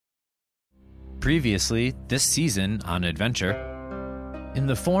Previously, this season on Adventure. In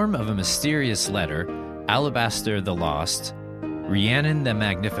the form of a mysterious letter, Alabaster the Lost, Rhiannon the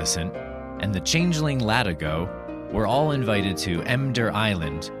Magnificent, and the changeling Latigo were all invited to Emder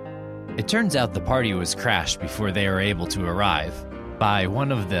Island. It turns out the party was crashed before they were able to arrive by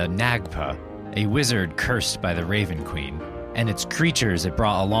one of the Nagpa, a wizard cursed by the Raven Queen, and its creatures it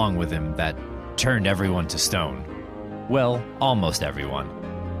brought along with him that turned everyone to stone. Well, almost everyone.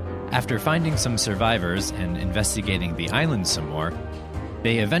 After finding some survivors and investigating the island some more,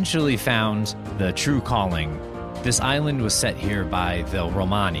 they eventually found the true calling. This island was set here by the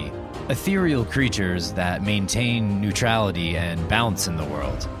Romani, ethereal creatures that maintain neutrality and balance in the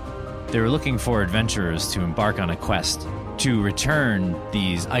world. They were looking for adventurers to embark on a quest to return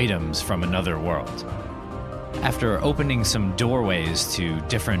these items from another world. After opening some doorways to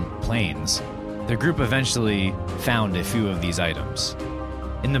different planes, the group eventually found a few of these items.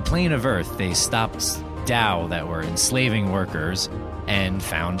 In the plane of Earth, they stopped Dao that were enslaving workers and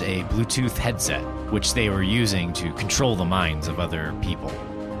found a Bluetooth headset, which they were using to control the minds of other people.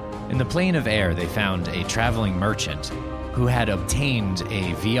 In the plane of air, they found a traveling merchant who had obtained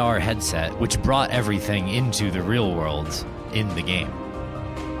a VR headset which brought everything into the real world in the game.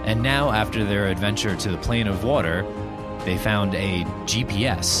 And now, after their adventure to the plane of water, they found a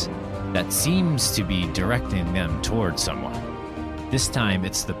GPS that seems to be directing them towards someone. This time,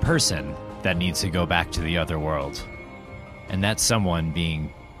 it's the person that needs to go back to the other world. And that someone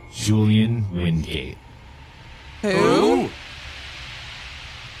being Julian Wingate. Who?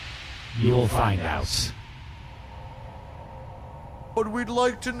 You'll find out. But we'd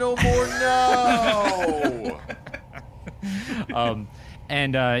like to know more now.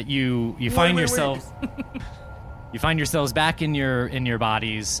 You find yourselves you find yourselves back in your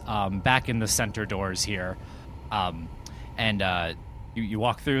bodies, back in the center doors here, you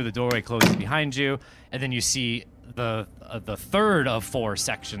walk through, the doorway closes behind you, and then you see the third of four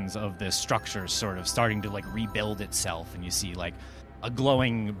sections of this structure sort of starting to like rebuild itself, and you see like a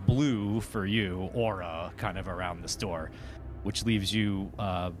glowing blue for you aura kind of around this door, which leaves you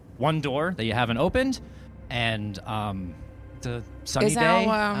one door that you haven't opened, and the sunny day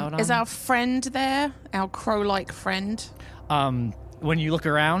out on. Is our friend there? Our crow-like friend? When you look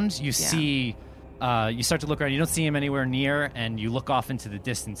around, you see. You start to look around. You don't see him anywhere near, and you look off into the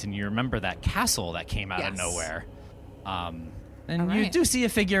distance, and you remember that castle that came out of nowhere. You do see a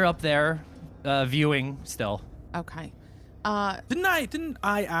figure up there, viewing still. Okay. Didn't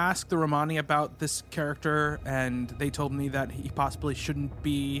I ask the Romani about this character, and they told me that he possibly shouldn't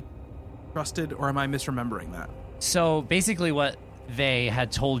be trusted, or am I misremembering that? So basically, what they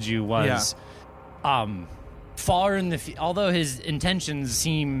had told you was, far in the although his intentions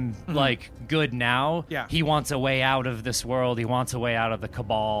seem like good now, he wants a way out of this world. He wants a way out of the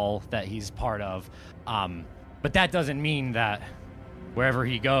cabal that he's part of. But that doesn't mean that wherever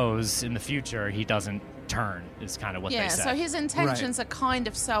he goes in the future, he doesn't turn, is kind of what they said. So his intentions are kind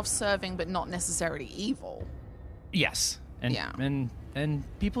of self-serving, but not necessarily evil. Yes. And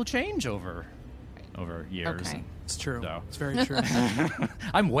people change over years. Okay. It's true. So. It's very true.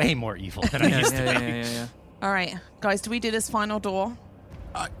 I'm way more evil than I used to be. Yeah. All right, guys, do we do this final door?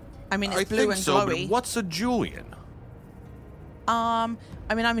 I mean, it's blue think and so, glowy. but what's a Julian? I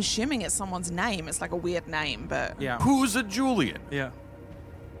mean, I'm assuming it's someone's name. It's like a weird name, but... Yeah. Who's a Julian? Yeah.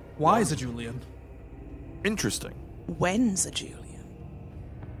 Why is a Julian? Interesting. When's a Julian?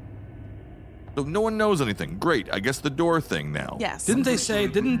 So no one knows anything. Great. I guess the door thing now. Yes. Didn't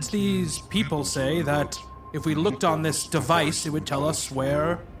these people say that if we looked on this device, it would tell us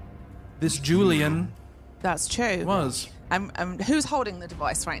where this Julian That's true. was? Who's holding the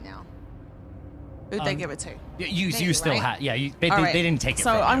device right now? Who'd they give it to? You still right? have, they didn't take it.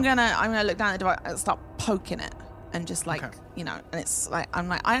 So from I'm you. gonna look down at the device and start poking it, and just like and it's like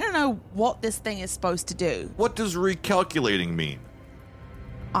I don't know what this thing is supposed to do. What does recalculating mean?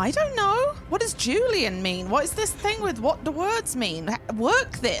 I don't know. What does Julian mean? What is this thing with what the words mean?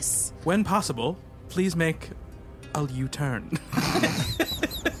 Work this. When possible, please make a U-turn.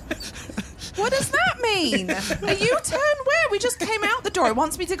 What does that mean? A U-turn where? We just came out the door. It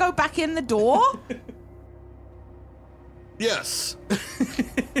wants me to go back in the door? Yes.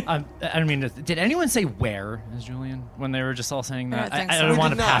 I mean, did anyone say where is Julian when they were just all saying that? I don't think I so. don't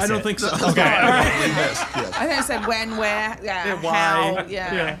want to pass I don't it. think so. Okay, all right. Yes. I think I said when, where, why. how,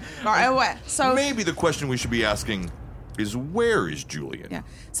 All right, where? So Maybe the question we should be asking is where is Julian? yeah.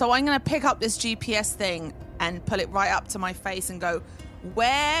 So I'm going to pick up this GPS thing and pull it right up to my face and go,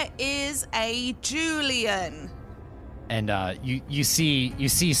 where is a Julian? And you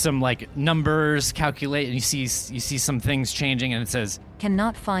see some like numbers calculate, and you see some things changing, and it says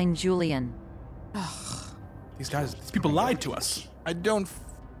Cannot find Julian. These people lied to us. I don't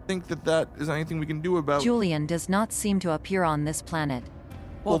think that is anything we can do about. Julian does not seem to appear on this planet.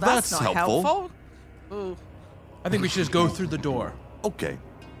 Well, that's not helpful. helpful. Ooh. I think we should just go through the door. Okay.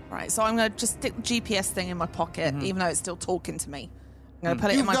 Right, so I'm going to just stick the GPS thing in my pocket, even though it's still talking to me. I'm going to put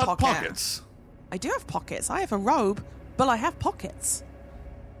it in You've my got pocket. pockets. I do have pockets. I have a robe, but I have pockets.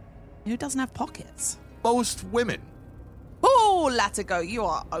 Who doesn't have pockets? Most women. Oh, Latigo, you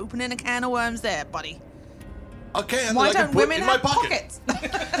are opening a can of worms there, buddy. Okay, and Why then I don't can put women in my have pocket.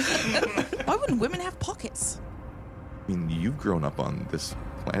 pockets? Why wouldn't women have pockets? I mean, you've grown up on this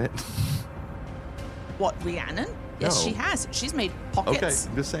planet. What, Rhiannon? Yes, No. she has. She's made Okay, pockets.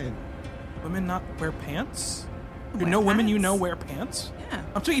 I'm just saying. Women not wear pants? Wear No women you pants? know wear pants? Yeah.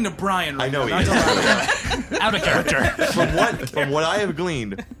 I'm speaking to Brian right I know now. he not is. Out of character. From what I have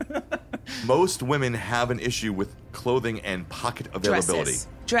gleaned, most women have an issue with clothing and pocket availability.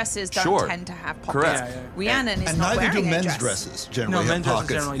 Dresses don't Sure. tend to have pockets. Correct. Yeah, yeah. Rhiannon is And not neither do wearing a men's dress. dresses generally No, have men's dresses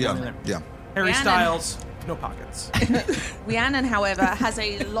pockets. generally yeah, don't either. yeah. Harry Rhiannon. Styles, no pockets. Rhiannon, however, has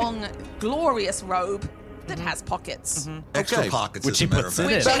a long, glorious robe that has pockets. Extra Okay. pockets, Which as he a matter puts of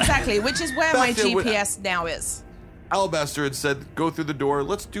it fact. in. Exactly, which is where my Battlefield with- GPS now is. Alabaster had said, go through the door.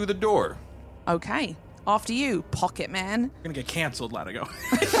 Let's do the door. Okay, after you, Pocket Man. We're gonna get canceled, Latigo.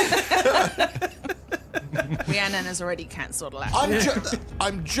 Rhiannon has already cancelled last.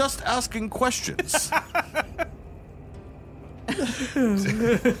 I'm just asking questions.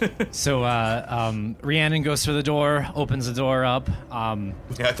 So Rhiannon goes through the door, opens the door up. Yeah,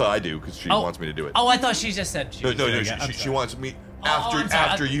 I thought I do because she wants me to do it. Oh, I thought she just said she No, was no, doing no. it. I'm She sorry. wants me I'm sorry.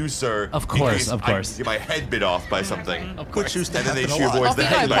 after you, sir. Of in course, case of I course. get my head bit off by something. Of Which course. used to And then happen she a lot. avoids Off the you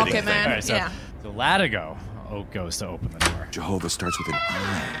go, headlighting Pocket thing. Man. All right, so, Yeah. so Latigo goes to open the door, Jehovah starts with an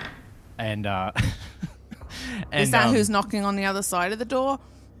I. and Is that who's knocking on the other side of the door?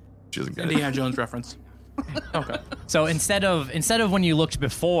 She doesn't get it. Indiana Jones reference. Okay. So instead of when you looked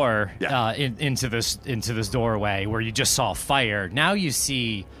before Yeah. into this doorway where you just saw fire, now you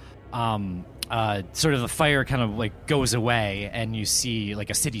see sort of the fire kind of like goes away, and you see like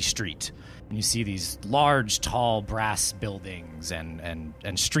a city street, and you see these large, tall brass buildings and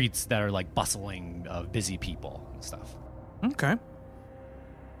streets that are like bustling of busy people and stuff. Okay.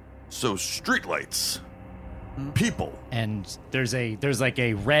 So streetlights, people. And there's like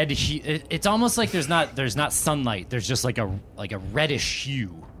a red it's almost like there's not sunlight, there's just like a reddish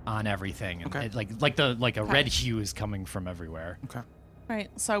hue on everything, and Okay. a red hue is coming from everywhere. Okay. Right,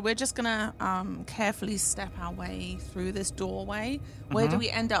 so we're just gonna carefully step our way through this doorway. Where do we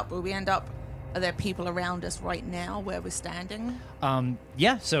end up? Will we end up? Are there people around us right now where we're standing?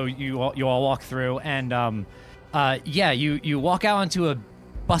 Yeah, so you all walk through, and you walk out onto a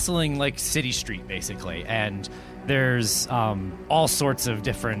bustling like city street basically, and there's all sorts of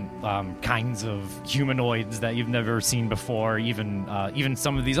different kinds of humanoids that you've never seen before, even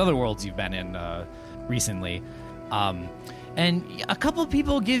some of these other worlds you've been in recently. And a couple of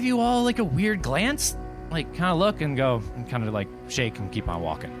people give you all like a weird glance, like kind of look and go and kind of like shake and keep on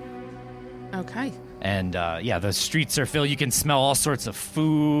walking. Okay. And the streets are filled. You can smell all sorts of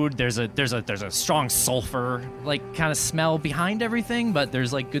food. There's a strong sulfur like kind of smell behind everything, but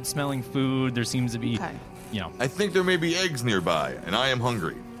there's like good smelling food. There seems to be, Okay. I think there may be eggs nearby, and I am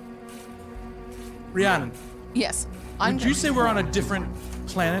hungry. Rhiannon, Yes. did you say we're on a different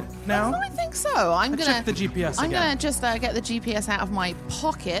planet now? I think so. I'm gonna check the GPS I'm again. gonna just get the GPS out of my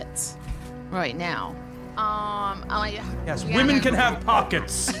pocket right now. Yes, women can have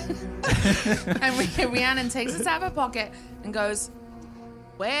pockets. And Rhiannon takes it out of her pocket and goes,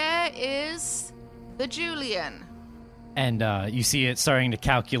 "Where is the Julian?" and you see it starting to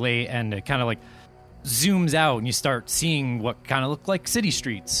calculate, and it kind of like zooms out, and you start seeing what kind of look like city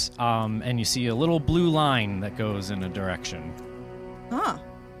streets. And you see a little blue line that goes in a direction. Huh.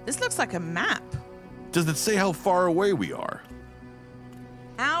 This looks like a map. Does it say how far away we are?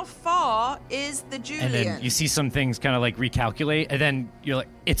 How far is the Julian? And then you see some things kind of like recalculate, and then you're like,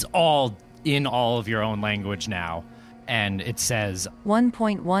 it's all in all of your own language now. And it says,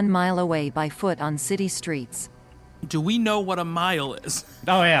 1.1 mile away by foot on city streets. Do we know what a mile is?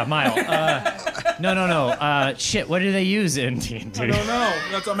 oh yeah, mile. No. Shit, what do they use in D&D? I don't know.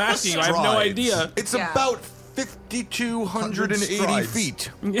 That's what I'm asking you. I have no Strides. idea. It's Yeah. about 5,280 strides.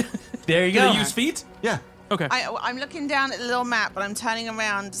 feet. There you Do go. they use feet? Yeah. Okay. I'm looking down at the little map, but I'm turning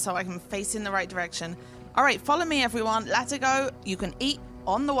around so I can face in the right direction. All right, follow me, everyone. Latigo, you can eat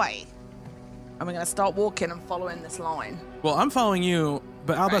on the way. And we're going to start walking and following this line. Well, I'm following you,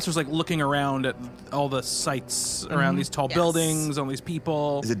 but Alabaster's like looking around at all the sights around these tall Yes. buildings, all these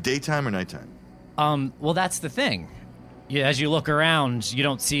people. Is it daytime or nighttime? Well, that's the thing. as you look around, you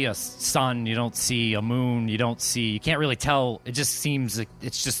don't see a sun, you don't see a moon, you can't really tell. It just seems like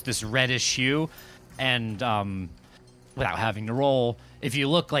it's just this reddish hue. And without having to roll, if you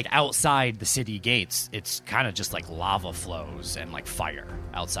look like outside the city gates, it's kind of just like lava flows and like fire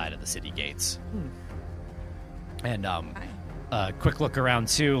outside of the city gates. And quick look around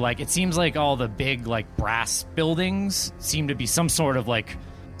too, like it seems like all the big like brass buildings seem to be some sort of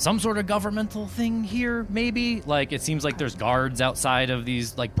governmental thing here, maybe. Like it seems like there's guards outside of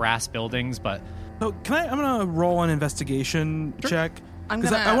these like brass buildings, but So I'm gonna roll an investigation check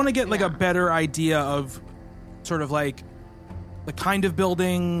because I gonna- want to get like yeah. a better idea of sort of like the kind of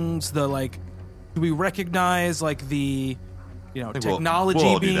buildings, the like, do we recognize like the, you know, think we'll technology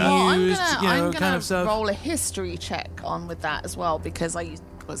all do being that. Well, used, I'm you know, gonna kind of stuff. roll a history check on with that as well because I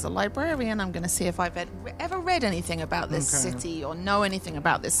was a librarian. I'm going to see if I've ever read anything about this Okay. city or know anything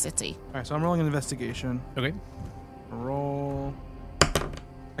about this city. All right, so I'm rolling an investigation. okay. Roll.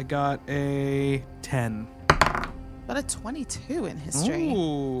 I got a 10. Got a 22 in history.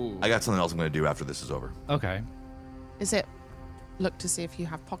 Ooh. I got something else I'm going to do after this is over. Okay. Is it look to see if you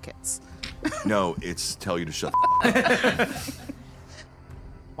have pockets? No, it's tell you to shut the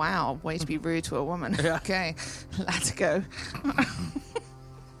Wow, way to be rude to a woman. Okay, let's go.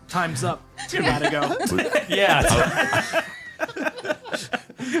 Time's up. Gotta go. Yeah.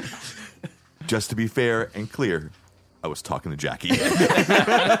 Just to be fair and clear, I was talking to Jackie.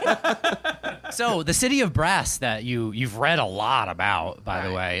 So the city of Brass that you've read a lot about, by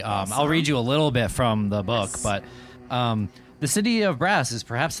the way. I'll read you a little bit from the book, but the city of Brass is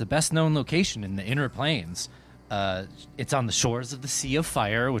perhaps the best known location in the Inner Plains. It's on the shores of the Sea of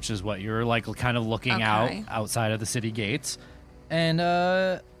Fire, which is what you're like kind of looking outside of the city gates, and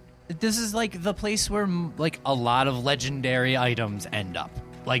this is like the place where like a lot of legendary items end up.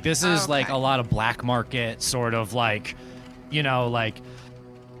 Like this is like a lot of black market sort of like, you know, like.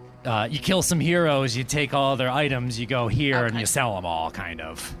 You kill some heroes, you take all their items, you go here and you sell them all, kind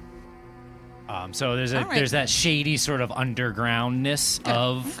of. So there's that shady sort of undergroundness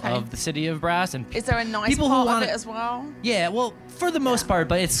of the city of Brass, and Is there a nice people who part want of it as well? Yeah, well, for the most part,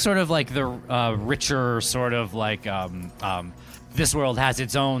 but it's sort of like the richer sort of like this world has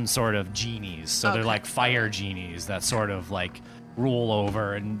its own sort of genies, so they're like fire genies that sort of like rule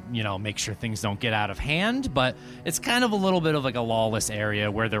over and, you know, make sure things don't get out of hand, but it's kind of a little bit of like a lawless area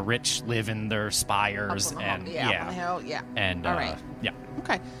where the rich live in their spires Up on the and up on the hill, yeah. and All right. yeah.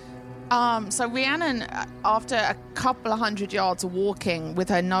 Okay. So Rhiannon, after a couple of 100 yards of walking with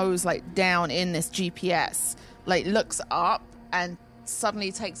her nose like down in this GPS, like looks up and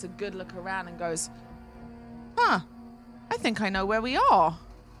suddenly takes a good look around and goes, "Huh, I think I know where we are.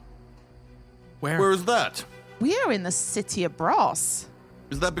 Where is that? We are in the city of Brass."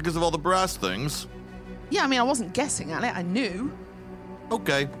 Is that because of all the brass things? Yeah, I mean, I wasn't guessing at it. I knew,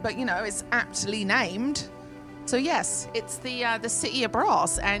 Okay. but you know, it's aptly named. So yes, it's the city of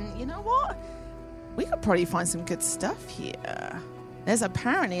Brass, and you know what? We could probably find some good stuff here. There's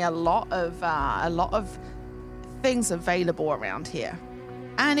apparently a lot of things available around here,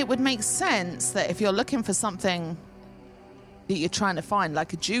 and it would make sense that if you're looking for something that you're trying to find,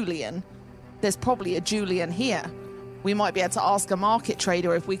 like a Julian, there's probably a Julian here. We might be able to ask a market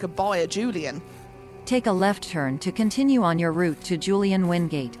trader if we could buy a Julian. Take a left turn to continue on your route to Julian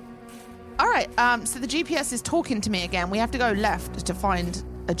Wingate. All right, so the GPS is talking to me again. We have to go left to find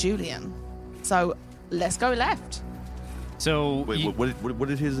a Julian. So let's go left. So Wait, what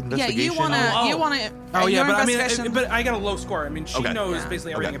did his Yeah, investigation? you wanna. Oh yeah, your but I mean, investigation- but I got a low score. I mean, she Okay. knows Yeah.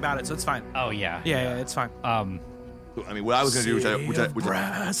 basically Okay. everything about it, so it's fine. oh yeah. Yeah, it's fine. I mean, what I was going to do, which I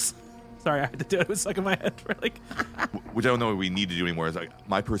Brass. Sorry, I had to do it. It was stuck in my head for like. which I don't know what we need to do anymore. Is like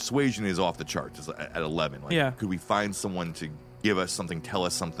my persuasion is off the charts. It's at 11. Like, Yeah. Could we find someone to give us something, tell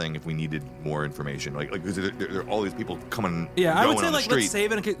us something if we needed more information? Like because there are all these people coming. Yeah, I would going say on the like street. let's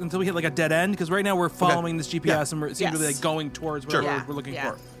save it until we hit like a dead end because right now we're following this GPS Yeah. and we're seem to be Yes. like going towards where Sure. we're looking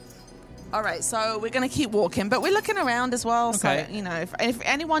Yeah. for. All right, so we're going to keep walking, but we're looking around as well. Okay. So, you know, if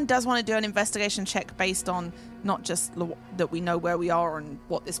anyone does want to do an investigation check based on not just that we know where we are and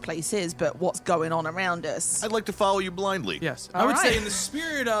what this place is, but what's going on around us. I'd like to follow you blindly. Yes, All I would right. say in the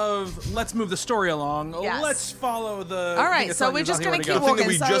spirit of let's move the story along. Yes. Let's follow the. All right, thing that's so telling we're us just on here gonna where keep go. The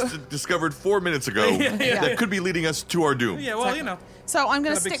thing that we walking, so- just discovered 4 minutes ago that could be leading us to our doom. Yeah, well, you know. So I'm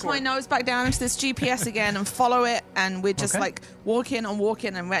going Got to a big stick my sword. nose back down into this GPS again and follow it, and we're just like walking,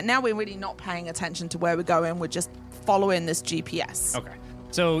 and now we're really not paying attention to where we're going. We're just following this GPS. Okay.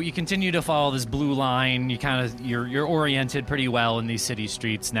 So you continue to follow this blue line. You're oriented pretty well in these city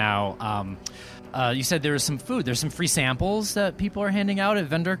streets now. You said there was some food. There's some free samples that people are handing out at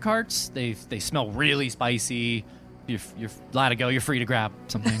vendor carts. They smell really spicy. you're Latigo, you're free to grab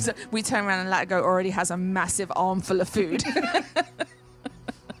something. So we turn around and Latigo already has a massive armful of food.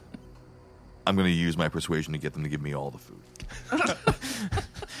 I'm going to use my persuasion to get them to give me all the food.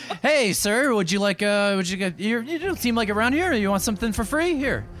 Hey, sir, would you like you don't seem like around here. You want something for free?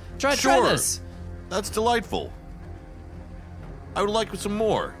 Here, try Sure. this. That's delightful. I would like some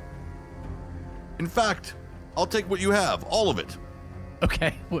more. In fact, I'll take what you have, all of it.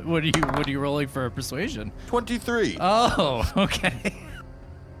 Okay, what are you rolling for persuasion? 23. Oh, okay.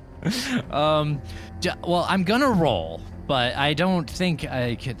 Well, I'm gonna roll, but I don't think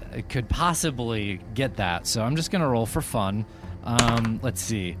I could possibly get that, so I'm just gonna roll for fun. Let's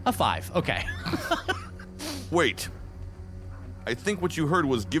see, a 5. Okay. Wait. I think what you heard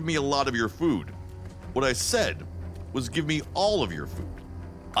was give me a lot of your food. What I said was give me all of your food.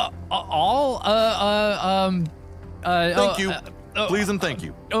 All? Thank you. Please and thank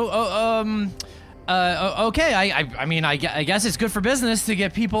you. Okay. I mean, I guess it's good for business to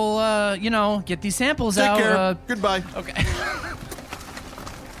get people, get these samples Take out. care. Goodbye. Okay.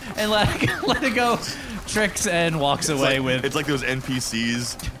 And let it go. Tricks and walks away with. It's like those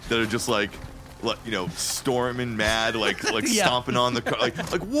NPCs that are just like storming mad, like Yeah. stomping on the car, like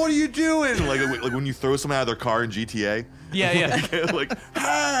what are you doing? Like when you throw someone out of their car in GTA. Yeah. like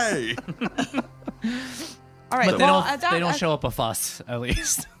hey. All right, But they don't show up a fuss, at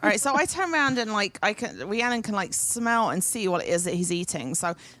least. All right, so I turn around and Rhiannon can smell and see what it is that he's eating.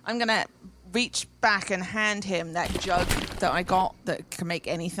 So I'm gonna reach back and hand him that jug that I got that can make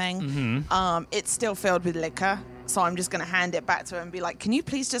anything. Mm-hmm. It's still filled with liquor, so I'm just gonna hand it back to him and be like, "Can you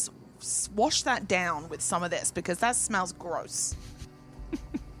please just wash that down with some of this because that smells gross."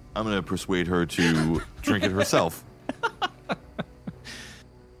 I'm gonna persuade her to drink it herself.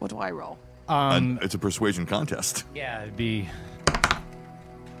 What do I roll? And it's a persuasion contest. Yeah, it'd be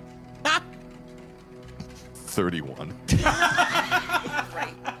 31.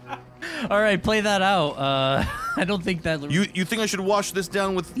 Right. all right. Play that out. I don't think that. You think I should wash this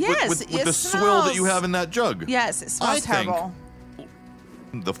down with Yes, with it the swill that you smells- have in that jug? Yes, it smells I think- terrible.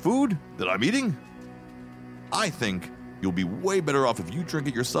 The food that I'm eating? I think you'll be way better off if you drink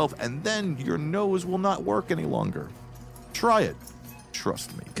it yourself, and then your nose will not work any longer. Try it.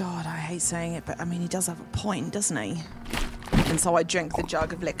 Trust me. God, I hate saying it, but I mean, he does have a point, doesn't he? And so I drink the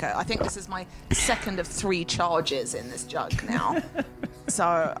jug of liquor. I think this is my second of 3 charges in this jug now.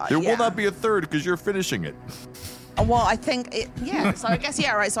 So There yeah. will not be a third because you're finishing it. Well, I think yeah. So I guess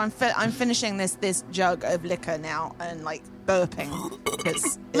right. So I'm finishing this jug of liquor now and burping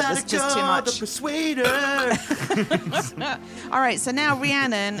because it was just too much. The persuader. All right. So now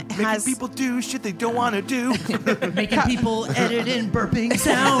Rhiannon has Making people do shit they don't want to do. making people edit in burping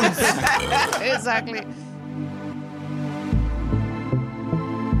sounds. exactly.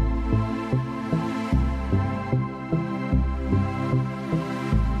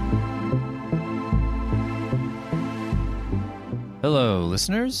 Hello,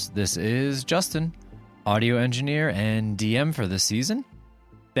 listeners. This is Justin, audio engineer and DM for this season.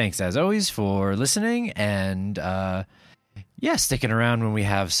 Thanks, as always, for listening and, sticking around when we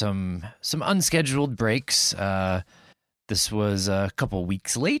have some unscheduled breaks. This was a couple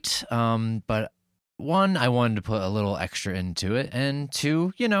weeks late, but 1, I wanted to put a little extra into it, and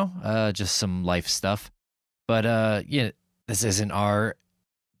 2, just some life stuff. But, this isn't our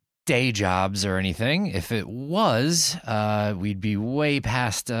day jobs or anything. If it was, we'd be way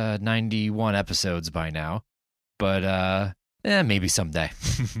past 91 episodes by now. But maybe someday.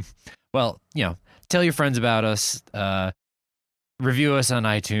 Well, tell your friends about us. Review us on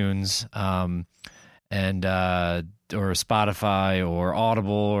iTunes, and or Spotify or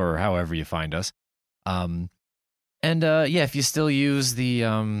Audible or however you find us. If you still use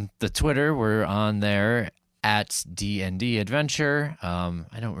the Twitter, we're on there at D&D Adventure.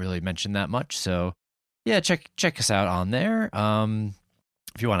 I don't really mention that much, so yeah, check us out on there.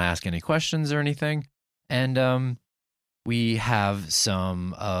 If you want to ask any questions or anything. And we have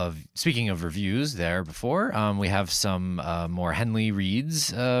speaking of reviews there before, we have some more Henley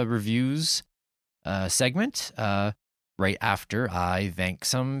Reads reviews segment right after I thank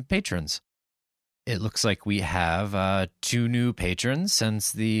some patrons. It looks like we have 2 new patrons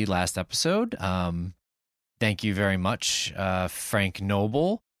since the last episode. Thank you very much, Frank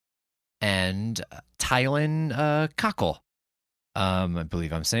Noble and Tylen Cockle. I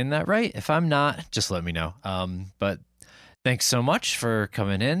believe I'm saying that right. If I'm not, just let me know. But thanks so much for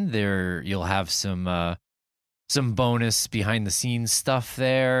coming in. There, you'll have some bonus behind the scenes stuff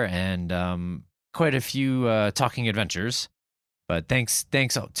there, and quite a few talking adventures. But thanks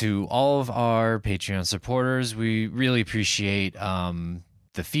to all of our Patreon supporters. We really appreciate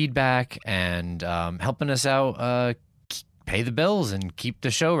the feedback and helping us out pay the bills and keep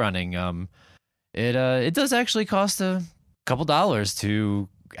the show running. It does actually cost a couple dollars to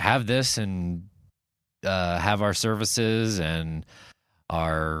have this and have our services and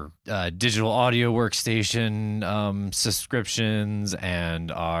our digital audio workstation subscriptions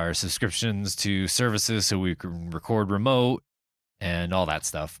and our subscriptions to services so we can record remote and all that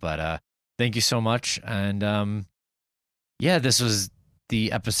stuff. But thank you so much. And yeah, this was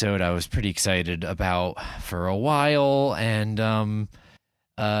the episode I was pretty excited about for a while. And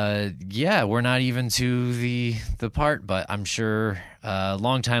yeah, we're not even to the part, but I'm sure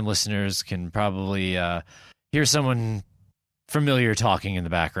longtime listeners can probably hear someone familiar talking in the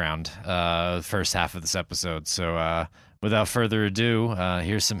background the first half of this episode. So without further ado,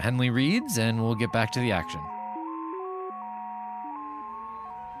 here's some Henley reads and we'll get back to the action.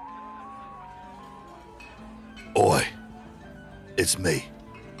 Oi, it's me.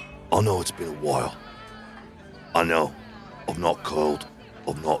 I know it's been a while. I know I've not called,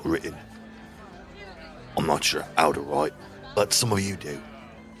 I've not written. I'm not sure how to write, but some of you do.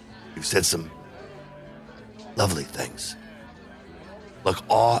 You've said some lovely things. Like,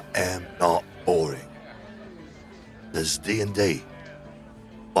 I am not boring. There's D&D.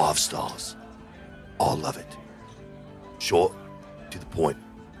 5 stars. I love it. Short, to the point.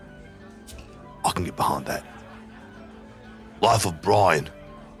 I can get behind that. Life of Brian.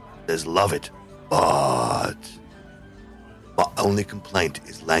 There's love it. But my only complaint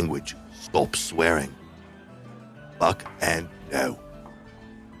is language. Stop swearing. Fuck and no.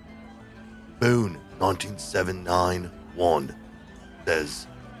 Moon 1979-1 says,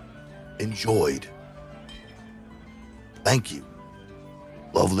 enjoyed. Thank you.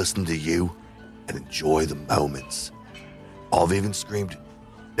 Love listening to you and enjoy the moments. I've even screamed,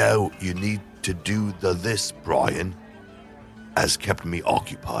 no, you need to do this, Brian, has kept me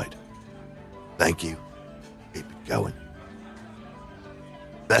occupied. Thank you. Keep it going.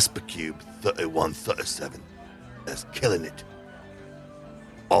 VesperCube 3137 is killing it.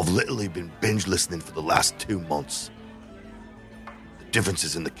 I've literally been binge listening for the last 2 months. The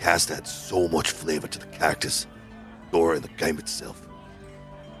differences in the cast add so much flavor to the characters, story, and the game itself.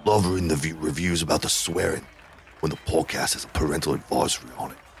 Love reading the reviews about the swearing when the podcast has a parental advisory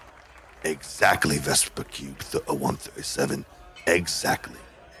on it. Exactly, VesperCube 3137. Exactly.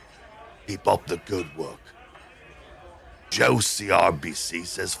 Keep up the good work. Joe CRBC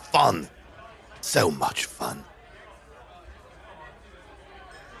says fun. So much fun.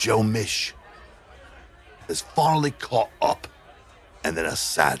 Joe Mish has finally caught up, and then a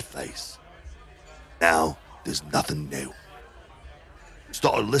sad face. Now there's nothing new.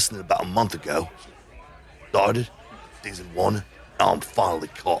 Started listening about a month ago. Started season 1. Now I'm finally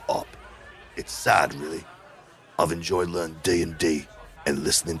caught up. It's sad, really. I've enjoyed learning D&D and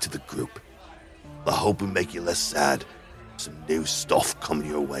listening to the group. I hope we make you less sad. Some new stuff coming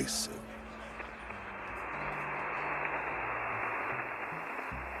your way soon.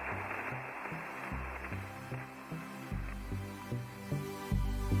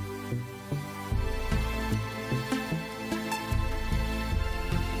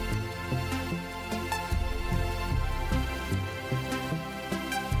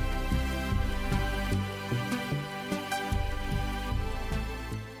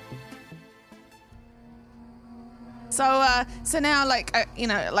 So now, like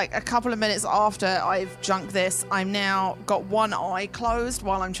a couple of minutes after I've junked this, I'm now got one eye closed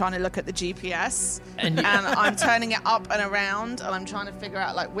while I'm trying to look at the GPS, and I'm turning it up and around, and I'm trying to figure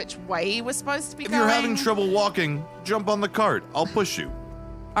out like which way we're supposed to be going. If you're having trouble walking, jump on the cart. I'll push you.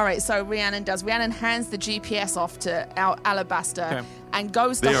 All right, so Rhiannon hands the GPS off to Alabaster and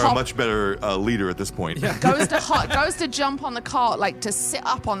goes to They are a much better leader at this point. Yeah. goes to jump on the cart, like to sit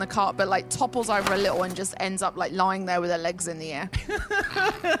up on the cart, but like topples over a little and just ends up like lying there with her legs in the air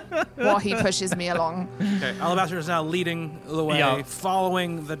while he pushes me along. Okay, Alabaster is now leading the way,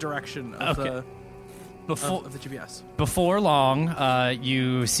 following the direction of the GPS. Before long,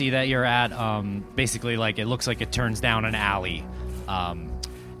 you see that you're at basically like it looks like it turns down an alley.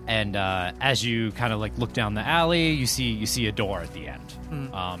 And as you kind of like look down the alley, you see a door at the end,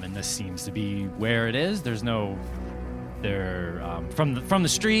 and this seems to be where it is. There's no from the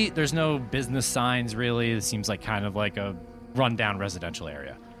street. There's no business signs really. It seems like kind of like a rundown residential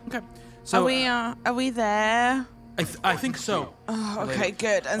area. Okay, so are we there? I think so. Oh, okay,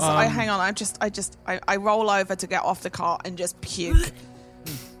 good. And so hang on. I roll over to get off the cart and just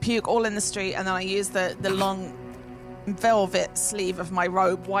puke all in the street, and then I use the long velvet sleeve of my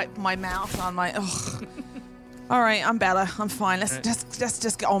robe, wipe my mouth, and I'm like, ugh. All right, I'm better. I'm fine. Let's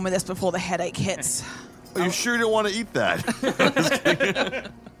just get on with this before the headache hits. Are you sure you don't want to eat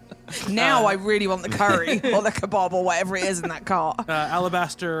that? Now I really want the curry or the kebab or whatever it is in that cart.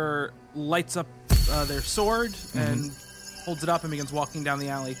 Alabaster lights up their sword and holds it up and begins walking down the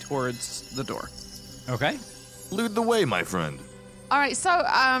alley towards the door. Okay. Lead the way, my friend. All right, so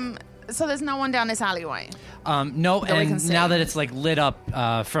there's no one down this alleyway. No, That we can and see. now that it's like lit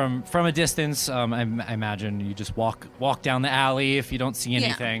up from a distance, I imagine you just walk down the alley if you don't see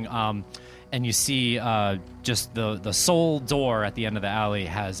anything, and you see just the sole door at the end of the alley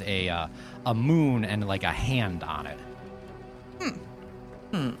has a moon and like a hand on it.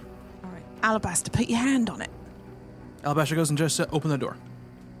 All right, Alabaster, put your hand on it. Alabaster goes and just open the door.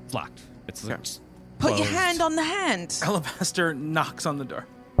 It's locked. It's just Put your closed. hand on the hand. Alabaster knocks on the door.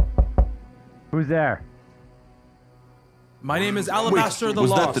 Who's there? My name is Alabaster the was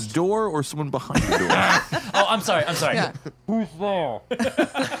Lost. that the door or someone behind the door? Oh, I'm sorry. Yeah. Who's there?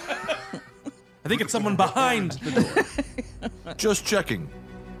 I think it's someone behind the door. Just checking.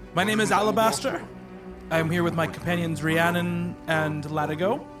 My name is Alabaster. I am here with my companions Rhiannon and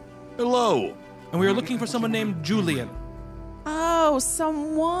Latigo, Hello. and we are looking for someone named Julian. Oh,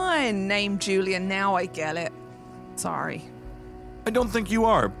 someone named Julian. Now I get it. Sorry. I don't think you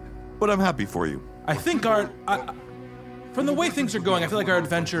are, but I'm happy for you. I think from the way things are going, I feel like our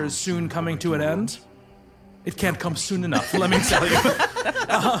adventure is soon coming to an end. It can't come soon enough, let me tell you.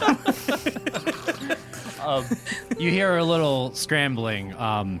 You hear a little scrambling.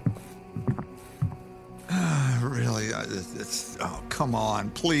 Really? It's oh, come on,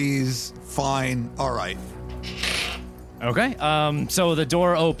 please. Fine. All right. Okay. So the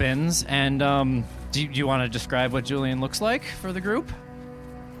door opens, and do you want to describe what Julian looks like for the group?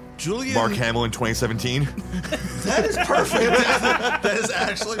 Julian. Mark Hamill in 2017. That is perfect. That is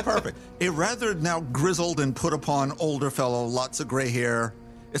actually perfect. A rather now grizzled and put upon older fellow, lots of gray hair.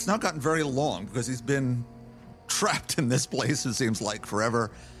 It's not gotten very long because he's been trapped in this place, it seems like, forever.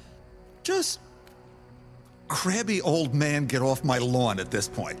 Just crabby old man, get off my lawn at this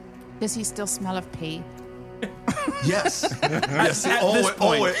point. Does he still smell of pee? Yes. Yes. At this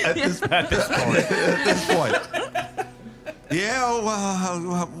point. At this point. Yeah,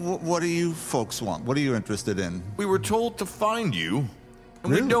 what do you folks want? What are you interested in? We were told to find you,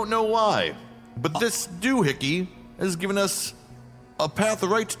 and Really? we don't know why. But this doohickey has given us a path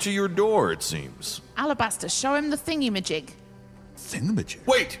right to your door, it seems. Alabaster, show him the thingy-majig. Thingamajig.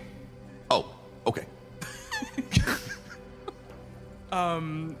 Wait! Oh, okay.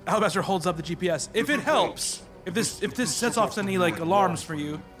 Alabaster holds up the GPS. If it helps, if this sets off any like alarms for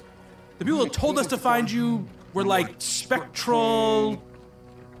you, the people that told us to find you were like spectral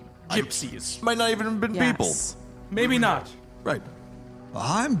gypsies. Might not even have been people. Yes. Maybe not. Right.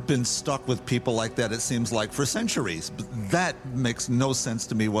 I've been stuck with people like that, it seems like, for centuries. But that makes no sense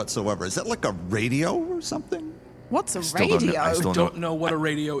to me whatsoever. Is that like a radio or something? What's a Still don't know- radio? I still Don't know what a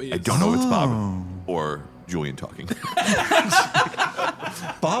radio is. I don't know if it's Bob or Julian talking.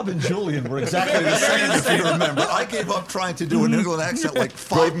 Bob and Julian were exactly the same, if you remember. I gave up trying to do an England accent like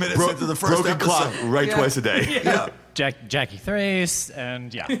 5 minutes into the first broken episode. clock, right twice a day. Yeah. Jackie Thrace,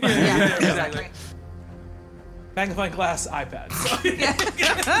 and yeah. Yeah, exactly. Magnifying glass iPad.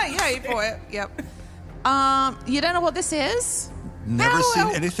 Yeah, you bought it. Yep. You don't know what this is? Never How seen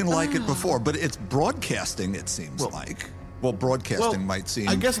el- anything like it before, but it's broadcasting, it seems like. Well, broadcasting might seem.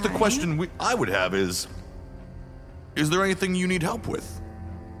 I guess the question I would have is there anything you need help with?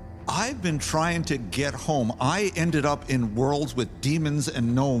 I've been trying to get home. I ended up in worlds with demons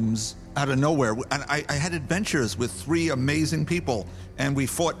and gnomes out of nowhere. And I had adventures with 3 amazing people, and we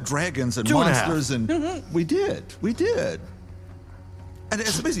fought dragons and 2.5. monsters, and we did. And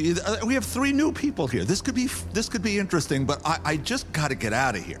it's amazing. We have 3 new people here. This could be interesting, but I just got to get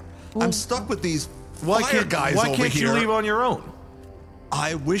out of here. I'm stuck with these fire guys why over can't here. you leave on your own?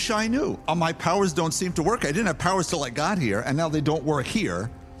 I wish I knew. My powers don't seem to work. I didn't have powers till I got here, and now they don't work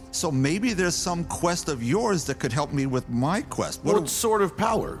here. So maybe there's some quest of yours that could help me with my quest. What sort of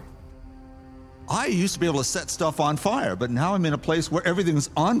power? I used to be able to set stuff on fire, but now I'm in a place where everything's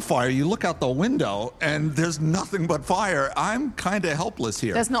on fire. You look out the window, and there's nothing but fire. I'm kind of helpless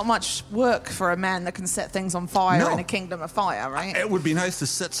here. There's not much work for a man that can set things on fire No. in a kingdom of fire, right? It would be nice to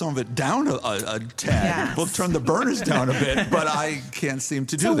set some of it down a tad. Yes. We'll turn the burners down a bit, but I can't seem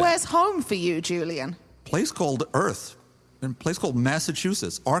to do So that. where's home for you, Julian? Place called Earth, and a place called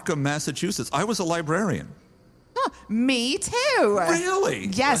Massachusetts, Arkham, Massachusetts. I was a librarian. Me too. Really?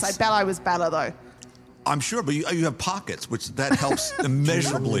 Yes, That's- I bet I was better though. I'm sure, but you have pockets, which that helps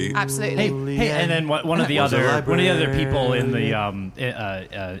immeasurably. Absolutely. Hey, and then one of the other people in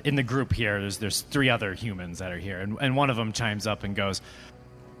the group here. There's 3 other humans that are here, and one of them chimes up and goes,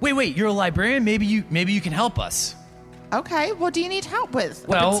 Wait, you're a librarian? Maybe you can help us. Okay, what do you need help with?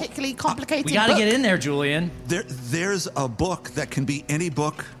 Well, a particularly complicated we gotta book? get in there, Julian. There's a book that can be any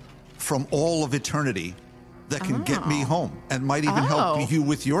book from all of eternity that can get me home and might even help you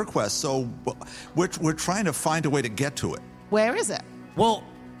with your quest. So we're trying to find a way to get to it. Where is it? Well,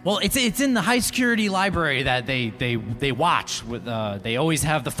 it's in the high security library that they watch. With they always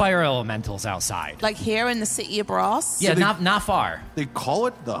have the fire elementals outside. Like here in the City of Brass? Yeah, not far. They call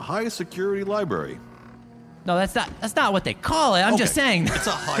it the High Security Library. No, that's not what they call it. I'm just saying. It's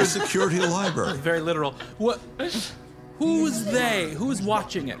a high security library. Very literal. What? Who's they? Who's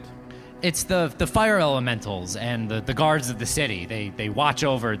watching it? It's the fire elementals and the guards of the city. They watch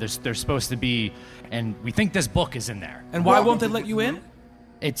over. They're supposed to be, and we think this book is in there. And why won't they let you in?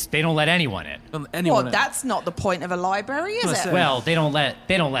 They don't let anyone in. Well, that's not the point of a library, is it? Well, they don't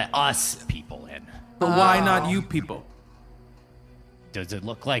let us people in. But why not you people? Does it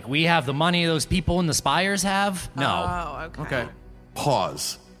look like we have the money those people in the spires have? No. Oh, okay. Okay.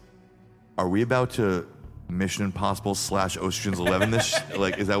 Pause. Are we about to Mission Impossible / Ocean's 11 this?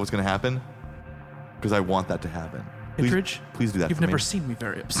 Like, is that what's going to happen? Because I want that to happen. Kittredge, please do that. You've for never me. seen me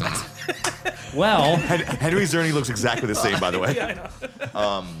very upset. Well, Henry Zerny looks exactly the same, by the way. Yeah,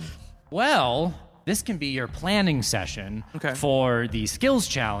 I know. Well, this can be your planning session for the skills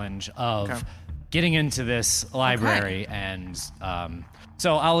challenge of getting into this library. And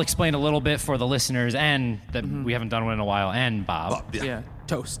so I'll explain a little bit for the listeners and that we haven't done one in a while, and Bob. Yeah.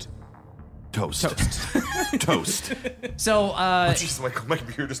 Toast. Toast. So, Jesus, my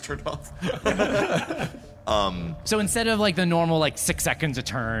computer just turned off. So instead of like the normal like 6 seconds a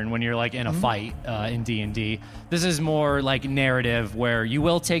turn when you're like in a fight in D&D, this is more like narrative where you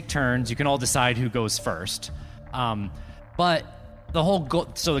will take turns. You can all decide who goes first. But the whole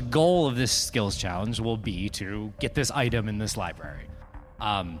the goal of this skills challenge will be to get this item in this library.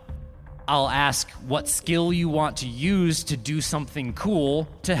 I'll ask what skill you want to use to do something cool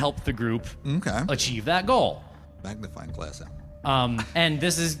to help the group achieve that goal. Magnifying glass out. And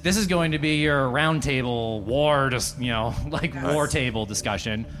this is going to be your roundtable war, war table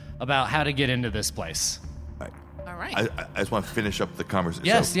discussion about how to get into this place. All right. I just want to finish up the conversation.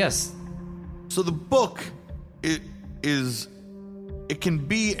 Yes. So the book, it can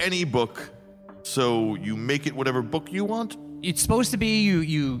be any book. So you make it whatever book you want. It's supposed to be if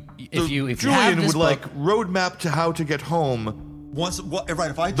you have Julian this would book, like roadmap to how to get home.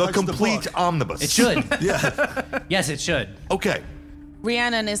 If I The touch complete the book, omnibus. it should. yeah. Yes, it should. Okay.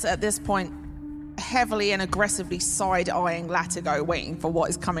 Rhiannon is at this point heavily and aggressively side-eyeing Latigo, waiting for what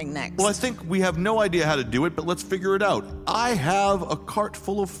is coming next. Well, I think we have no idea how to do it, but let's figure it out. I have a cart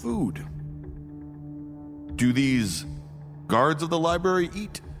full of food. Do these guards of the library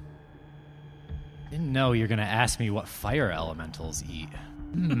eat? Didn't know you're gonna ask me what fire elementals eat.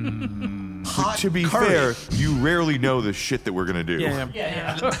 To be fair, you rarely know the shit that we're gonna do.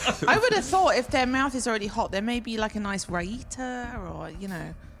 Yeah. I would have thought if their mouth is already hot, there may be like a nice raita or,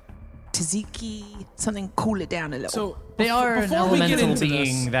 tzatziki, something cool it down a little. So They are an before we get elemental into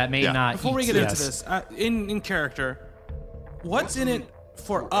being this, that may not Before we eat. get into this, in character, what's in it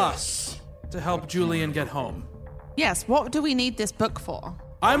for us to help Julian get home? Yes, what do we need this book for?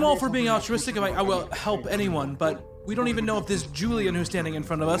 I'm all for being altruistic. I will help anyone, but we don't even know if this Julian who's standing in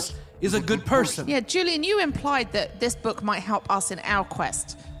front of us is a good person. Yeah, Julian, you implied that this book might help us in our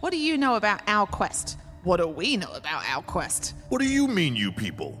quest. What do you know about our quest? What do we know about our quest? What do you mean, you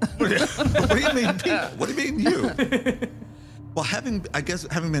people? What do you mean, people? What do you mean, you? Well, having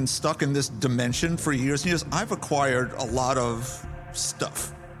been stuck in this dimension for years and years, I've acquired a lot of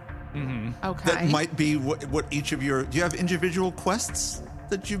stuff. Okay. That might be what each of your... Do you have individual quests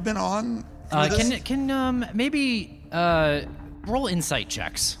that you've been on? Can maybe roll insight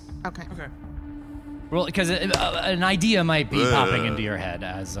checks. Okay. Roll, because an idea might be popping into your head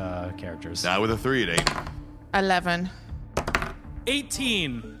as characters. Now with a 3, it ain't. 11.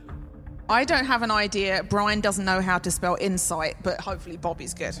 18. I don't have an idea. Brian doesn't know how to spell insight, but hopefully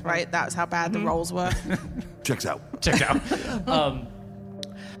Bobby's good, right? That's how bad the rolls were. Checks out. Checked out.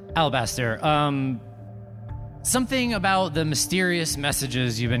 Alabaster, something about the mysterious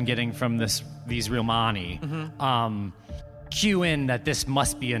messages you've been getting from these Realmani, cue in that this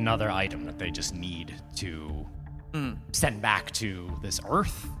must be another item that they just need to send back to this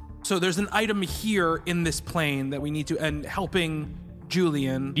Earth. So there's an item here in this plane that we need to, and helping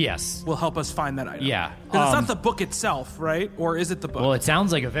Julian Yes. will help us find that item. Yeah. Because it's not the book itself, right? Or is it the book? Well, it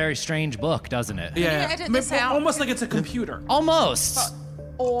sounds like a very strange book, doesn't it? yeah. Can you edit this out? Almost like it's a computer. Almost.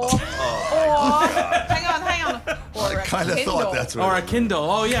 Or hang on. Or I kind of thought that's Or right. a Kindle.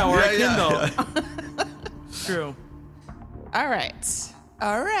 Oh, yeah, or a Yeah, Kindle. yeah. True. All right.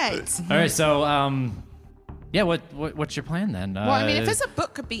 All right. All right, so yeah, what's your plan then? Well, I mean, if this a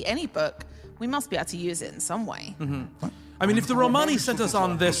book could be any book, we must be able to use it in some way. I mean, if the Romani sent us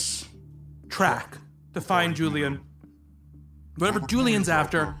on this track to find Julian, whatever Julian's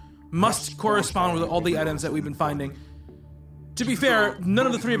after must correspond with all the items that we've been finding. To be fair, none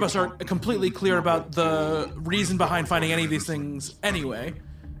of the three of us are completely clear about the reason behind finding any of these things anyway.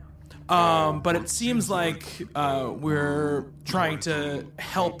 But it seems like we're trying to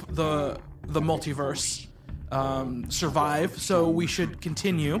help the multiverse survive, so we should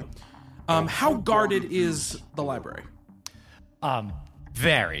continue. How guarded is the library?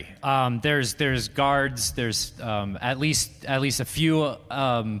 Very. There's guards. There's at least a few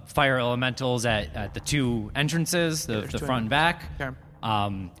fire elementals at the two entrances, the front and back. Okay.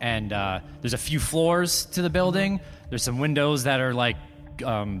 And there's a few floors to the building. There's some windows that are like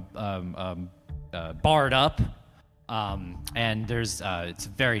barred up. And there's it's a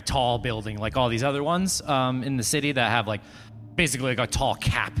very tall building, like all these other ones in the city that have like basically like a tall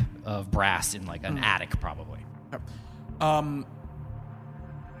cap of brass in like an attic, probably.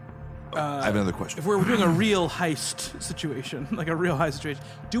 I have another question. If we're doing a real heist situation,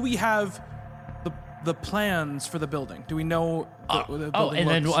 do we have the plans for the building? Do we know the building and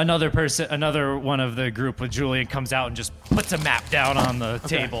then looks? another one of the group with Julian comes out and just puts a map down on the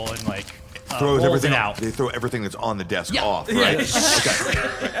table and like Throws holds everything it out. They throw everything that's on the desk off, right?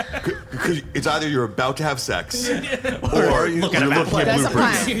 Okay. Because it's either you're about to have sex or you're looking at There's a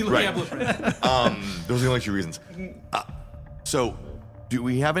blueprints. plan. Looking at blueprints. Those are the only two reasons. So, do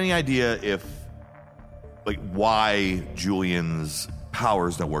we have any idea if, like, why Julian's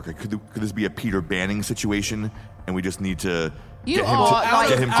powers don't work? Could this be a Peter Banning situation, and we just need to You get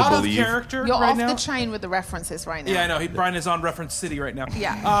are him to out of believe? character You're right off now. the chain with the references right now. Yeah, I know. Brian is on Reference City right now.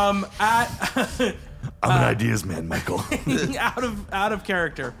 Yeah. I'm an ideas man, Michael. out of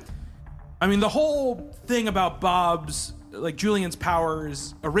character. I mean, the whole thing about Julian's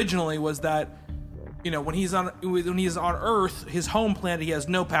powers originally was that, when he's on Earth, his home planet, he has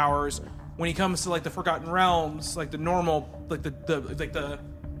no powers. When he comes to like the Forgotten Realms, like the normal, like the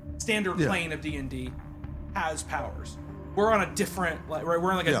standard plane of D&D, has powers. We're on a different,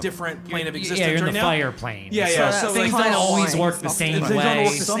 we're on like a different plane of existence. Yeah, you're in right the now. fire plane. Yeah. So So Things like don't the always lines work the of same Things don't way. work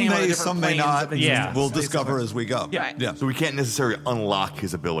the Some same on may, different some may planes not. of Yeah. existence. We'll discover as we go. Yeah. Yeah. So we can't necessarily unlock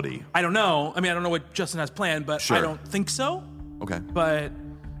his ability. I don't know. I mean, I don't know what Justin has planned, but Sure. I don't think so. Okay. But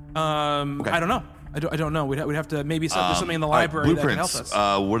I don't know. I don't know. We'd have to maybe there's something in the library that can help blueprints.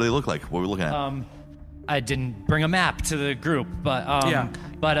 us. What do they look like? What are we looking at? I didn't bring a map to the group, but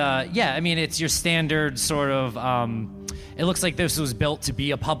I mean, it's your standard sort of. It looks like this was built to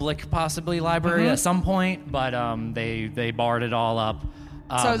be a public, possibly library at some point, but they barred it all up.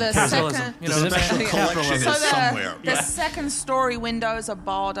 So the Capitalism. second, Special collection so is somewhere. the second story windows are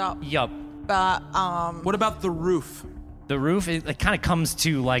barred up. Yup. But What about the roof? The roof it kind of comes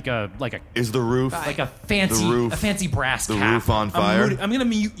to like a Is the roof fancy brass the cap. roof on fire? I'm gonna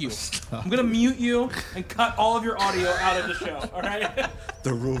mute you. I'm gonna mute you and cut all of your audio out of the show. All right?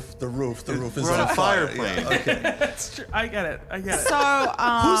 The roof is We're on on a fire plane. Yeah, okay. That's true. I get it. so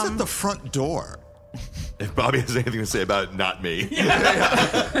Who's at the front door? If Bobby has anything to say about it, not me.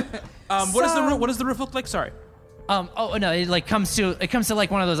 What does the roof look like? Sorry. It comes to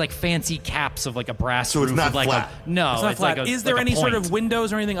like one of those like fancy caps of like a brass So it's roof not with, like flat. No, It's not flat. like Is there like a any sort point. of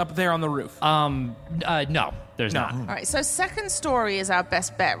windows or anything up there on the roof? No, there's not. all right, so second story is our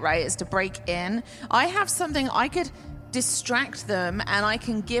best bet, right? Is to break in. I have something I could distract them, and I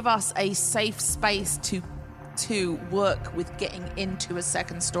can give us a safe space to work with getting into a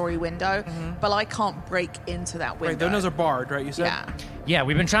second story window, but I can't break into that window. Right, the windows are barred, right? You said. Yeah. Yeah,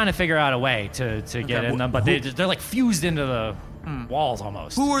 we've been trying to figure out a way to get in them, but they're like fused into the walls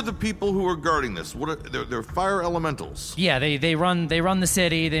almost. Who are the people who are guarding this? They're fire elementals. Yeah, they run the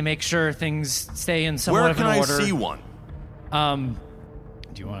city. They make sure things stay in somewhat Where of can an I order. see one?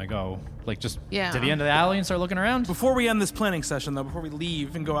 Do you want to go like just Yeah. to the end of the alley and start looking around? Before we end this planning session, though, before we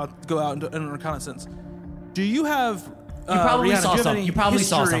leave and go out and do a reconnaissance, do you have? You probably Rihanna, do saw you have some. any You probably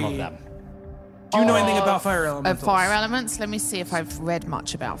saw some history? of them. Do you know anything about fire elementals? Fire elements? Let me see if I've read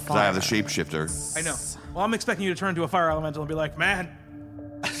much about Because fire. I have the shapeshifter. I know. Well, I'm expecting you to turn into a fire elemental and be like, man,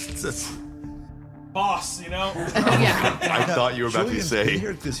 boss, Yeah. I thought you were about to Julian's say. been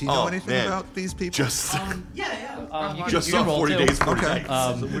here. Does he know "Oh, anything man, about these people? Just, You just can saw roll 40 too. days, 40 Okay.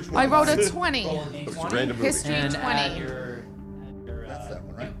 nights. I rolled a 20. Random movie. History And 20. add your That's that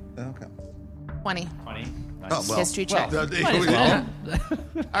one, right? Okay. 20. 20. Oh, well. History check. Well, Might as well.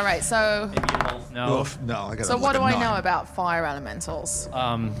 All right, so No. Oof, no, I got so what do I know about fire elementals?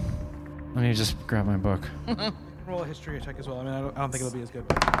 Let me just grab my book. roll a history check as well. I mean, I don't think it'll be as good.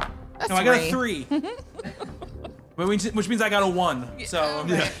 But... A No, I got a 3. 3. But which means I got a 1. So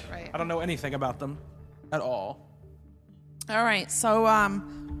Right. I don't know anything about them at all. All right, so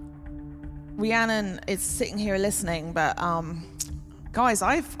Rhiannon is sitting here listening, but guys,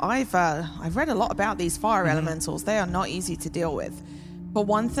 I've read a lot about these fire elementals. They are not easy to deal with. For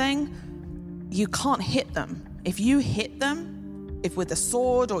one thing, you can't hit them. If you hit them, if with a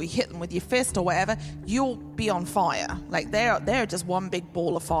sword or you hit them with your fist or whatever, you'll be on fire. Like they're just one big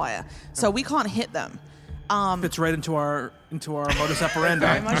ball of fire. So we can't hit them. Fits right into our modus operandi.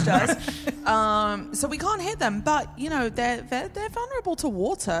 Very much does. So we can't hit them, but you know they're vulnerable to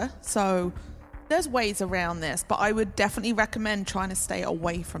water. So there's ways around this, but I would definitely recommend trying to stay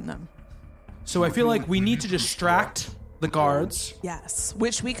away from them. So I feel like we need to distract the guards. Yes,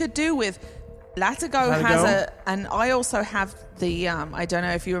 which we could do with Latigo has and I also have the I don't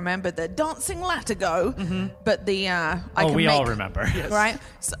know if you remember the dancing Latigo, but the all remember. Right?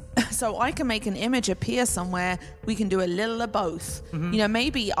 So I can make an image appear somewhere. We can do a little of both. You know,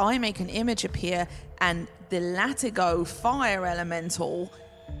 maybe I make an image appear and the Latigo fire elemental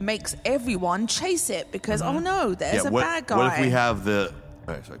makes everyone chase it because oh no, there's a bad guy. What if we have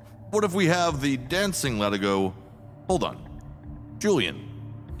what if we have the dancing Latigo? Hold on. Julian,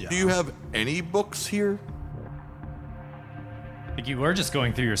 do you have any books here? I think you were just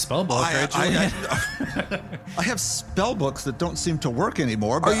going through your spell book, right, Julian? I have spell books that don't seem to work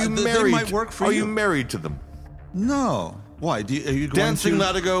anymore, but Are you they married? might work for Are you. you married to them? No. Why? Are you going Dancing to...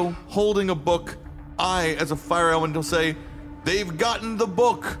 Latigo, holding a book. I, as a fire elemental, say, they've gotten the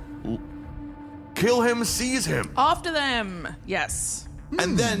book. Kill him, seize him. After them. Yes.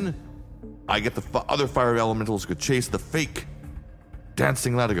 And then I get the other fire elementals to chase the fake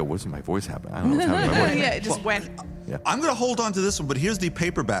dancing Latigo. What's my voice happening? I don't know what's happening to my voice. Yeah, it just went. I'm going to hold on to this one, but here's the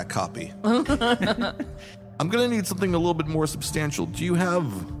paperback copy. I'm going to need something a little bit more substantial. Do you have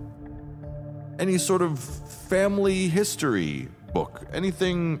any sort of family history book?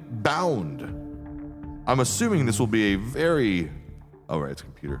 Anything bound? I'm assuming this will be a very... Oh, right, it's a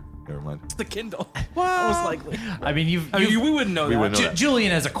computer. Never mind. It's the Kindle. Well, Most likely. I mean, we wouldn't know that. wouldn't know that.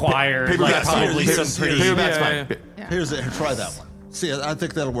 Julian has acquired like, probably some pretty. Paperback's Yeah, fine. Yeah. Here's it. Try that one. See, I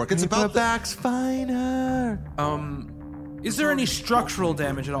think that'll work. It's about the... Paperback's finer. Is there any structural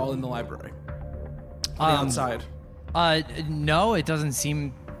damage at all in the library? On the outside. No, it doesn't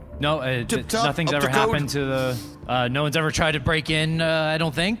seem. No, Tip-top, nothing's up ever to code. happened to the. No one's ever tried to break in. I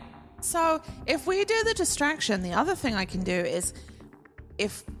don't think. So if we do the distraction, the other thing I can do is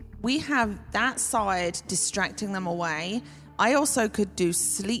if we have that side distracting them away, I also could do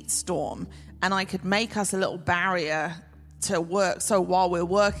Sleet Storm and I could make us a little barrier to work. So while we're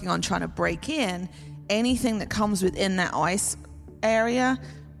working on trying to break in, anything that comes within that ice area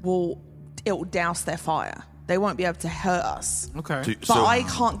will douse their fire. They won't be able to hurt us. Okay. But I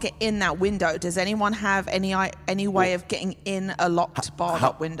can't get in that window. Does anyone have any way of getting in a locked, barred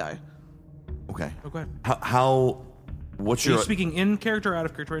up window? Okay. Okay. What's Are your... you speaking in character or out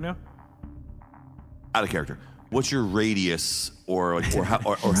of character right now? Out of character. What's your radius or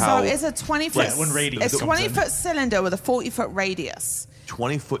how... So it's a 20-foot... Yeah, when radius a comes in. 20-foot cylinder with a 40-foot radius.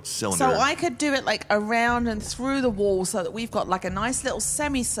 20-foot cylinder. So I could do it like around and through the wall so that we've got like a nice little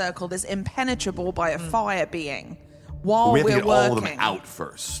semicircle that's impenetrable by a fire being while we have to we're get working. all of them out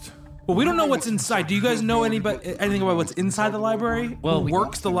first. Well, we don't know what's inside. Do you guys know anything about what's inside the library? Well, Who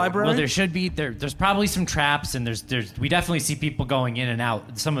works the library? Well, there should be there's probably some traps, and there's we definitely see people going in and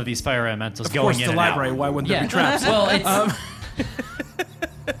out. Some of these fire elementals of going course, in the and library. out. Why wouldn't there be traps? Well, it's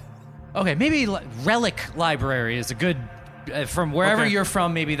okay. Maybe relic library is a good from wherever Okay. you're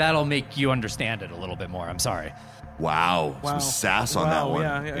from. Maybe that'll make you understand it a little bit more. I'm sorry. Wow. Wow. Some sass on that Wow, one.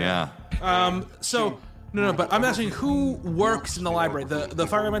 yeah. So no, but I'm asking who works in the library. The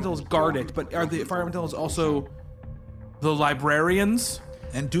fire elementals guard it, but are the fire elementals also the librarians?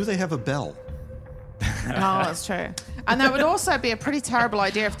 And do they have a bell? Oh, that's true. And that would also be a pretty terrible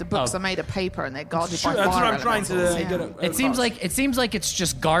idea if the books are made of paper and they're guarded Sure, by that's what fire I'm trying to elementals. get at. It seems like it's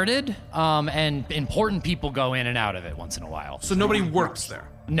just guarded, and important people go in and out of it once in a while. So nobody works there.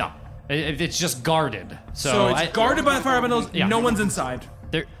 No, it's just guarded. So it's guarded by the fire elementals. Yeah. No one's inside.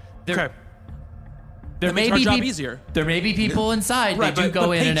 There, Okay. there That may makes our be job peop- easier. There may be people inside. Right, they do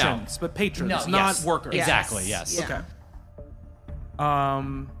go in and out. patrons, but patrons, No, not yes. workers. Exactly. Yes. Yeah. Okay.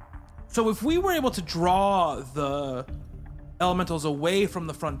 So if we were able to draw the elementals away from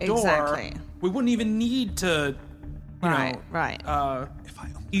the front door, Exactly. we wouldn't even need to, you Right, know, right.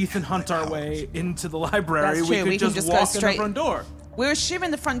 Ethan Hunt our way into the library. That's We true. could We can just just go walk in the straight- front door. We're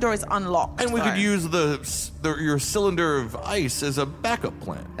assuming the front door is unlocked. And we though. could use your cylinder of ice as a backup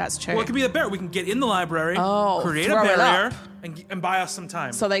plan. That's true. Well, it could be a barrier. We can get in the library, create a throw it barrier, up. and buy us some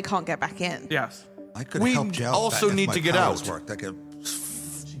time. So they can't get back in. Yes. I could We help you out. also if need my to get powers out. Worked. I could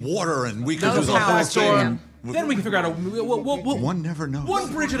water, and we could No do the whole powers, thing. Julian. Then we can figure out One never knows.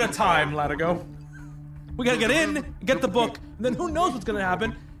 one bridge at a time, Latigo. We gotta get in, get the book, and then who knows what's gonna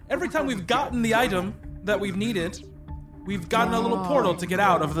happen. Every time we've gotten the item that we've needed, we've gotten a little portal to get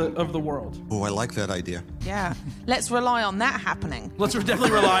out of the world. Oh, I like that idea. Yeah. Let's rely on that happening. Let's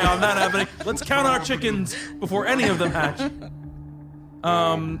definitely rely on that happening. Let's count our chickens before any of them hatch.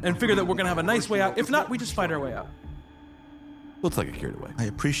 And figure that we're gonna have a nice way out. If not, we just fight our way out. Looks like it carried away. I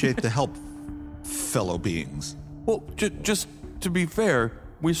appreciate the help, fellow beings. Well, just to be fair,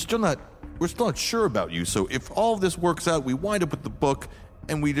 we're still not sure about you. So if all of this works out, we wind up with the book,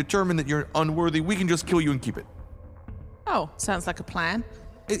 and we determine that you're unworthy, we can just kill you and keep it. Oh, sounds like a plan.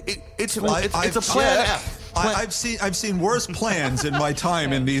 It's a plan F. I've seen worse plans in my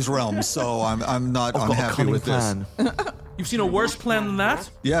time in these realms, so I'm not unhappy with this. You've seen a worse plan than that?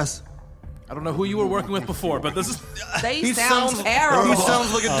 Yes. I don't know who you were working with before, but this is They sound terrible. He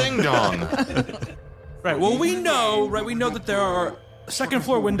sounds like a ding dong. right. Well, we know that there are second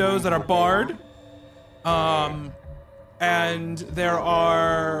floor windows that are barred, and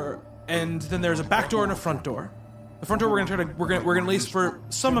then there's a back door and a front door. The front door we're gonna at least for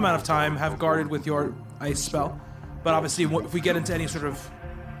some amount of time have guarded with your ice spell, but obviously if we get into any sort of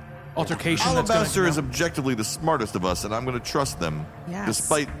altercation, Alabaster that's is objectively the smartest of us, and I'm going to trust them, Yes.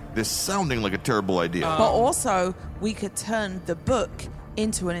 despite this sounding like a terrible idea. But also, we could turn the book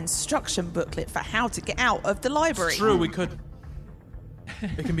into an instruction booklet for how to get out of the library. true. We could.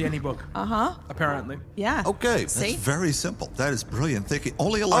 It can be any book. Apparently. Yeah. Okay. See? Very simple. That is brilliant thinking.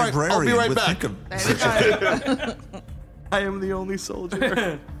 Only a right, I'll be librarian right would back. think of There we go. I am the only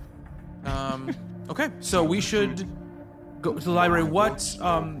soldier. Okay, so we should go to the library. What,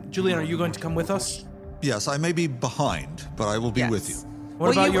 Julian, are you going to come with us? Yes, I may be behind, but I will be with you. What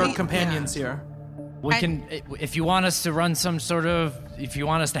Well, about you- your you- companions here? We can, if you want us to run some sort of, if you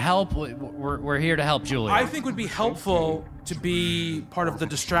want us to help, we're here to help, Julia. I think would be helpful to be part of the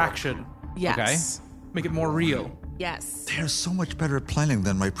distraction. Yes. Make it more real. Yes. They're so much better at planning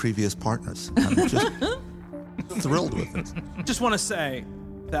than my previous partners. I'm just thrilled with it. Just want to say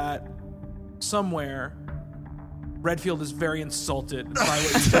that somewhere Redfield is very insulted by what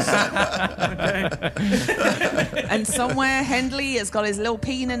you just said. Okay? And somewhere Hendley has got his little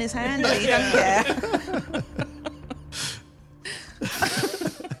peen in his hand and he doesn't care.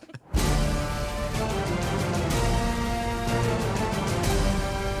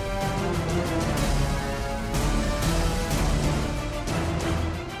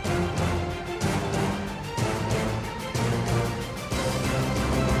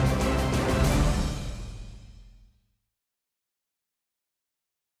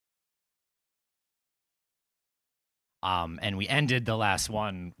 And we ended the last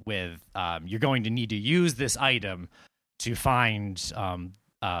one with you're going to need to use this item to find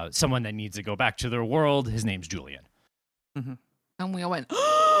someone that needs to go back to their world. His name's Julian. And we all went,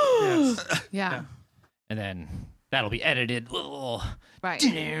 yeah. And then that'll be edited. Right.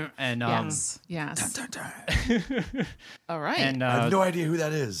 And Yes. Yes. All right. and I have no idea who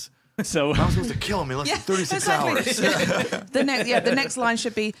that is. so I'm supposed to kill him in less than 36 hours. the next line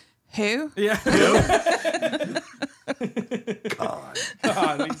should be, who? Yeah.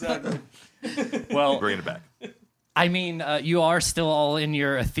 God, exactly. well, Bring it back. I mean, you are still all in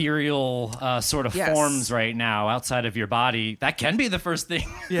your ethereal sort of Yes. forms right now, outside of your body. That can be the first thing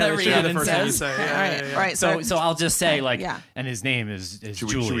Yeah, that that should be the Rhiannon first thing you says. say. All Yeah, right. yeah, yeah. All right. So I'll just say yeah. and his name is Should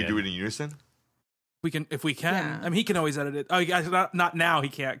Julian. we do it in unison? If we can. Yeah. I mean, he can always edit it. Oh, guys, not now. He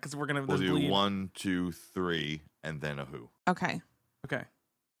can't because we're gonna We'll do bleed. 1, 2, 3, and then a who. Okay. Okay.